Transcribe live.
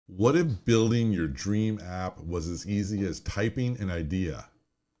What if building your dream app was as easy as typing an idea?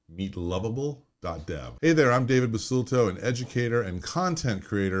 Meet Lovable.dev. Hey there, I'm David Basulto, an educator and content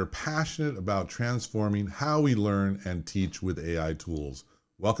creator passionate about transforming how we learn and teach with AI tools.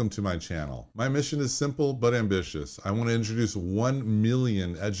 Welcome to my channel. My mission is simple but ambitious. I want to introduce 1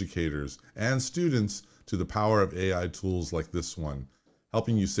 million educators and students to the power of AI tools like this one,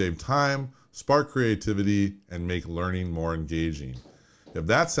 helping you save time, spark creativity, and make learning more engaging. If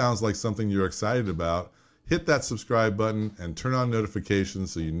that sounds like something you're excited about, hit that subscribe button and turn on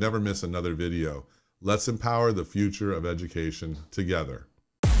notifications so you never miss another video. Let's empower the future of education together.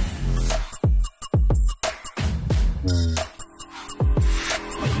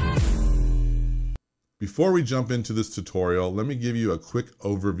 Before we jump into this tutorial, let me give you a quick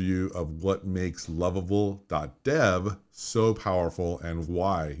overview of what makes Lovable.dev so powerful and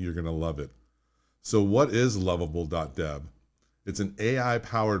why you're going to love it. So what is Lovable.dev? It's an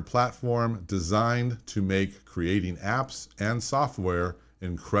AI-powered platform designed to make creating apps and software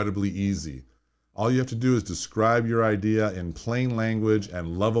incredibly easy. All you have to do is describe your idea in plain language,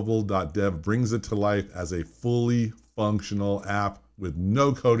 and Lovable.dev brings it to life as a fully functional app with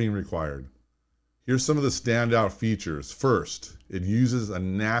no coding required. Here's some of the standout features. First, it uses a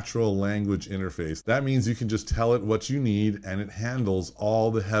natural language interface. That means you can just tell it what you need and it handles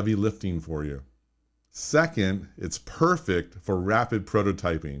all the heavy lifting for you. Second, it's perfect for rapid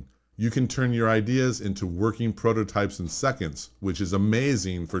prototyping. You can turn your ideas into working prototypes in seconds, which is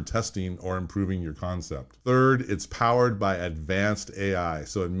amazing for testing or improving your concept. Third, it's powered by advanced AI,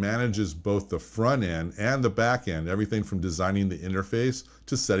 so it manages both the front end and the back end, everything from designing the interface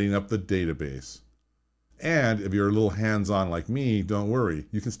to setting up the database. And if you're a little hands-on like me, don't worry,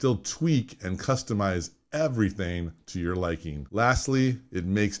 you can still tweak and customize everything to your liking. Lastly, it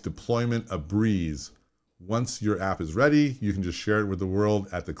makes deployment a breeze. Once your app is ready, you can just share it with the world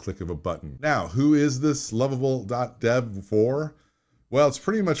at the click of a button. Now, who is this Lovable.dev for? Well, it's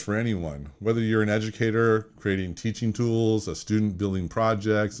pretty much for anyone. Whether you're an educator creating teaching tools, a student building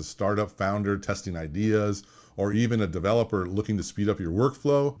projects, a startup founder testing ideas, or even a developer looking to speed up your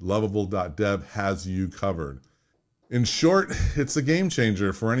workflow, Lovable.dev has you covered. In short, it's a game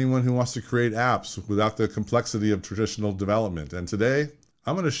changer for anyone who wants to create apps without the complexity of traditional development. And today,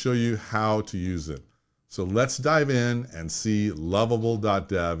 I'm going to show you how to use it. So let's dive in and see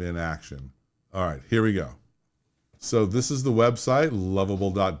Lovable.dev in action. All right, here we go. So this is the website,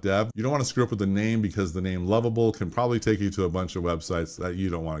 Lovable.dev. You don't want to screw up with the name because the name Lovable can probably take you to a bunch of websites that you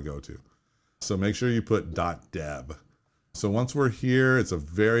don't want to go to. So make sure you put .dev. So once we're here, it's a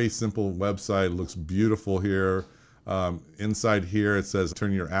very simple website. It looks beautiful here. Inside here, it says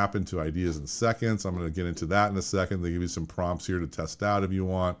turn your app into ideas in seconds. I'm going to get into that in a second. They give you some prompts here to test out if you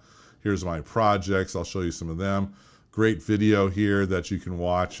want. Here's my projects. I'll show you some of them. Great video here that you can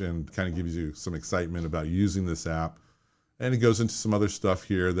watch and kind of gives you some excitement about using this app. And it goes into some other stuff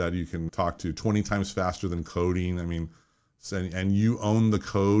here that you can talk to 20 times faster than coding. I mean, and you own the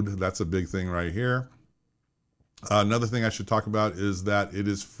code. That's a big thing right here. Another thing I should talk about is that it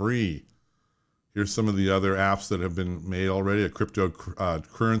is free. Here's some of the other apps that have been made already. A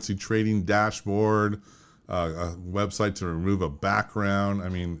cryptocurrency trading dashboard, a website to remove a background. I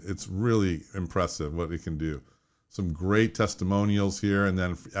mean, it's really impressive what it can do. Some great testimonials here, and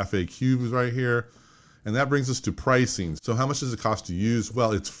then FAQs right here. And that brings us to pricing. So how much does it cost to use?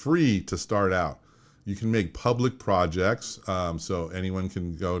 Well, it's free to start out. You can make public projects, so anyone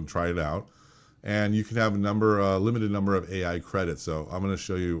can go and try it out. And you can have a limited number of AI credits. So I'm going to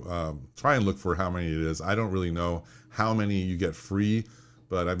show you, try and look for how many it is. I don't really know how many you get free,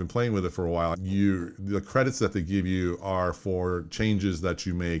 but I've been playing with it for a while. The credits that they give you are for changes that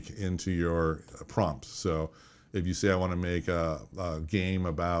you make into your prompts. So if you say, I want to make a game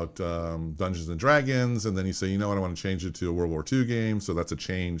about Dungeons and Dragons, and then you say, you know what, I want to change it to a World War II game, so that's a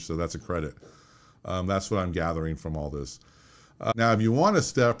change, so that's a credit. That's what I'm gathering from all this. Now, if you want to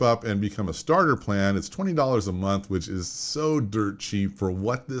step up and become a starter plan, it's $20 a month, which is so dirt cheap for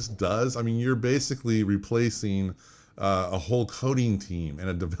what this does. I mean, you're basically replacing a whole coding team and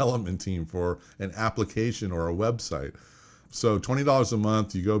a development team for an application or a website. So $20 a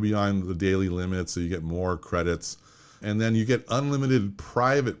month, you go beyond the daily limit, so you get more credits, and then you get unlimited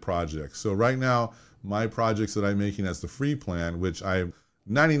private projects. So right now, my projects that I'm making as the free plan, which I'm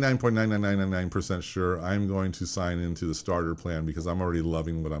 99.99999% sure I'm going to sign into the starter plan because I'm already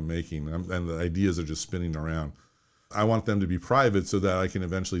loving what I'm making, and the ideas are just spinning around. I want them to be private so that I can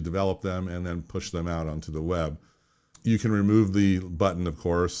eventually develop them and then push them out onto the web. You can remove the button, of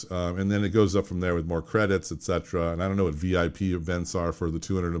course, and then it goes up from there with more credits, etc. And I don't know what VIP events are for the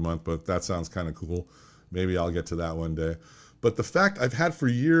 $200 a month, but that sounds kind of cool. Maybe I'll get to that one day. But the fact I've had for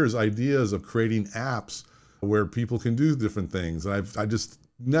years ideas of creating apps where people can do different things. And I just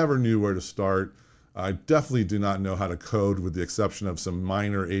never knew where to start. I definitely do not know how to code with the exception of some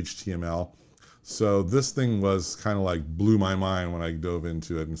minor HTML. So this thing was kind of like blew my mind when I dove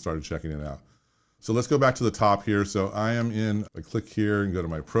into it and started checking it out. So let's go back to the top here. So I click here and go to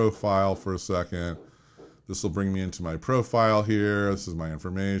my profile for a second. This will bring me into my profile here. This is my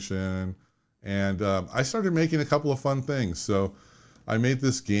information. And I started making a couple of fun things. So I made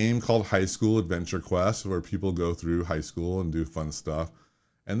this game called High School Adventure Quest where people go through high school and do fun stuff.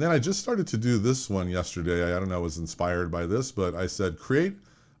 And then I just started to do this one yesterday. I don't know, I was inspired by this, but I said, create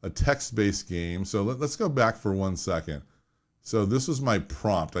a text-based game. So let's go back for 1 second. So this was my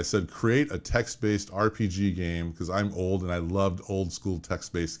prompt. I said, create a text-based RPG game because I'm old and I loved old school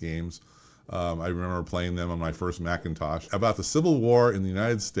text-based games. I remember playing them on my first Macintosh. About the Civil War in the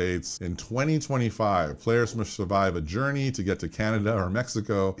United States in 2025. Players must survive a journey to get to Canada or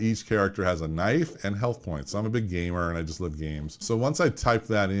Mexico. Each character has a knife and health points. So I'm a big gamer and I just love games. So once I type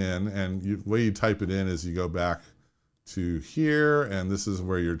that in, and the way you type it in is you go back to here, and this is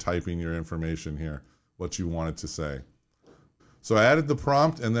where you're typing your information here, what you want it to say. So I added the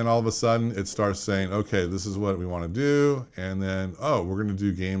prompt, and then all of a sudden it starts saying, okay, this is what we want to do. And then, oh, we're going to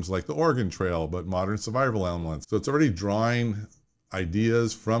do games like the Oregon Trail, but modern survival elements. So it's already drawing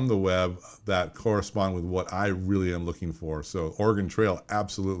ideas from the web that correspond with what I really am looking for. So Oregon Trail,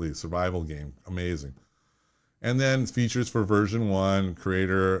 absolutely, survival game, amazing. And then features for version 1,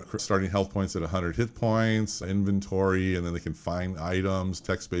 creator, starting health points at 100 hit points, inventory, and then they can find items,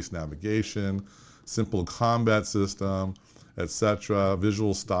 text-based navigation, simple combat system, etc.,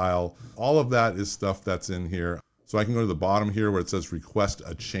 visual style. All of that is stuff that's in here. So I can go to the bottom here where it says request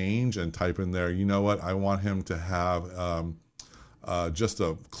a change and type in there, you know what, I want him to have just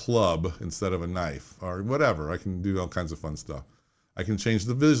a club instead of a knife or whatever. I can do all kinds of fun stuff. I can change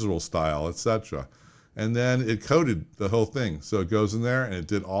the visual style, etc. And then it coded the whole thing. So it goes in there and it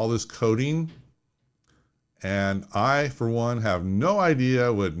did all this coding. And I, for one, have no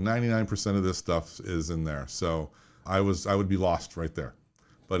idea what 99% of this stuff is in there. So I would be lost right there,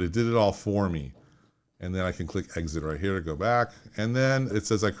 but it did it all for me. And then I can click exit right here to go back. And then it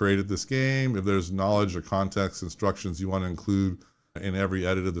says I created this game. If there's knowledge or context instructions you want to include in every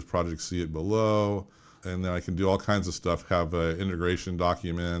edit of this project, see it below. And then I can do all kinds of stuff, have integration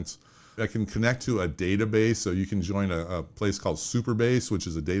documents. I can connect to a database. So you can join a place called Superbase, which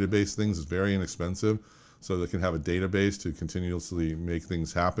is a database thing. It's very inexpensive. So they can have a database to continuously make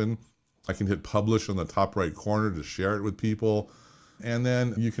things happen. I can hit publish on the top right corner to share it with people. And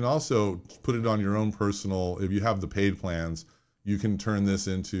then you can also put it on your own personal, if you have the paid plans, you can turn this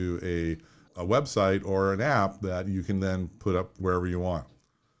into a website or an app that you can then put up wherever you want.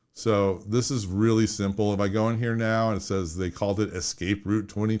 So this is really simple. If I go in here now and it says they called it Escape Route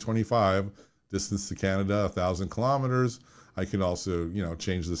 2025, distance to Canada, 1,000 kilometers. I can also,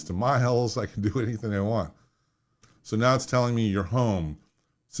 change this to miles. I can do anything I want. So now it's telling me you're home.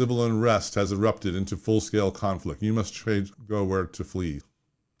 Civil unrest has erupted into full-scale conflict. You must go where to flee.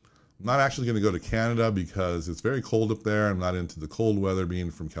 I'm not actually going to go to Canada because it's very cold up there. I'm not into the cold weather being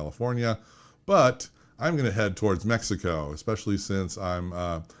from California, but I'm going to head towards Mexico, especially since I'm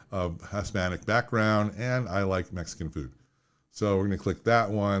of Hispanic background and I like Mexican food. So we're going to click that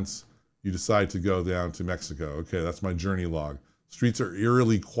once. You decide to go down to Mexico. Okay, that's my journey log. Streets are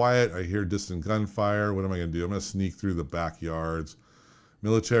eerily quiet. I hear distant gunfire. What am I going to do? I'm going to sneak through the backyards.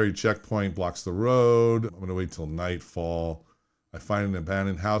 Military checkpoint blocks the road. I'm going to wait till nightfall. I find an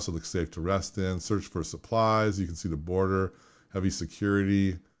abandoned house that looks safe to rest in. Search for supplies. You can see the border. Heavy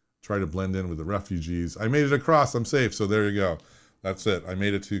security. Try to blend in with the refugees. I made it across. I'm safe. So there you go. That's it. I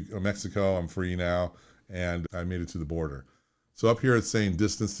made it to Mexico. I'm free now. And I made it to the border. So up here it's saying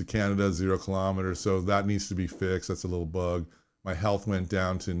distance to Canada, 0 kilometers. So that needs to be fixed. That's a little bug. My health went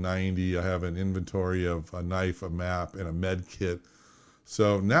down to 90. I have an inventory of a knife, a map, and a med kit.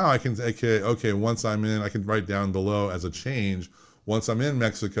 So now I can say, okay, once I'm in, I can write down below as a change. Once I'm in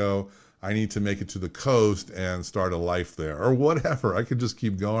Mexico, I need to make it to the coast and start a life there or whatever. I could just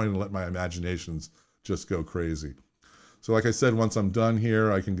keep going and let my imaginations just go crazy. So like I said, once I'm done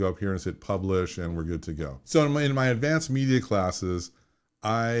here, I can go up here and hit publish and we're good to go. So in my advanced media classes,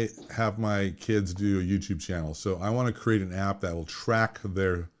 I have my kids do a YouTube channel. So I want to create an app that will track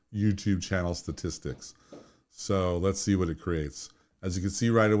their YouTube channel statistics. So let's see what it creates. As you can see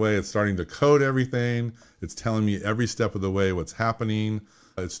right away, it's starting to code everything. It's telling me every step of the way what's happening.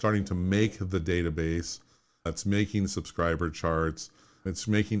 It's starting to make the database. It's making subscriber charts. It's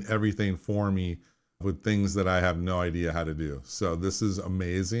making everything for me with things that I have no idea how to do. So this is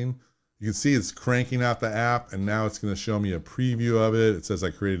amazing. You can see it's cranking out the app, and now it's going to show me a preview of it. It says I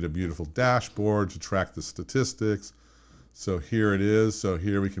created a beautiful dashboard to track the statistics. So here it is. So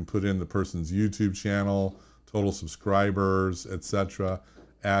here we can put in the person's YouTube channel, total subscribers, etc.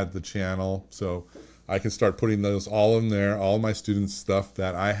 Add the channel. So I can start putting those all in there, all my students' stuff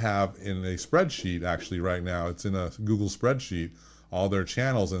that I have in a spreadsheet actually right now. It's in a Google spreadsheet, all their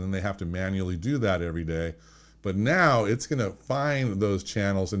channels, and then they have to manually do that every day. But now it's going to find those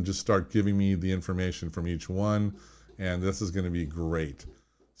channels and just start giving me the information from each one. And this is going to be great.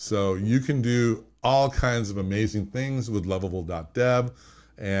 So you can do all kinds of amazing things with Lovable.dev.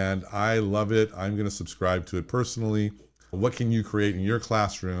 And I love it. I'm going to subscribe to it personally. What can you create in your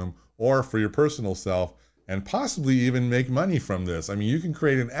classroom or for your personal self and possibly even make money from this? I mean, you can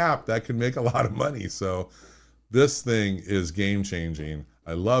create an app that can make a lot of money. So this thing is game changing.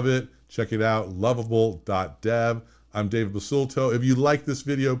 I love it. Check it out, Lovable.dev. I'm David Basulto. If you like this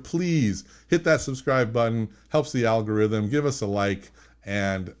video, please hit that subscribe button. Helps the algorithm. Give us a like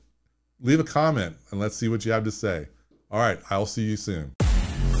and leave a comment, and let's see what you have to say. All right, I'll see you soon.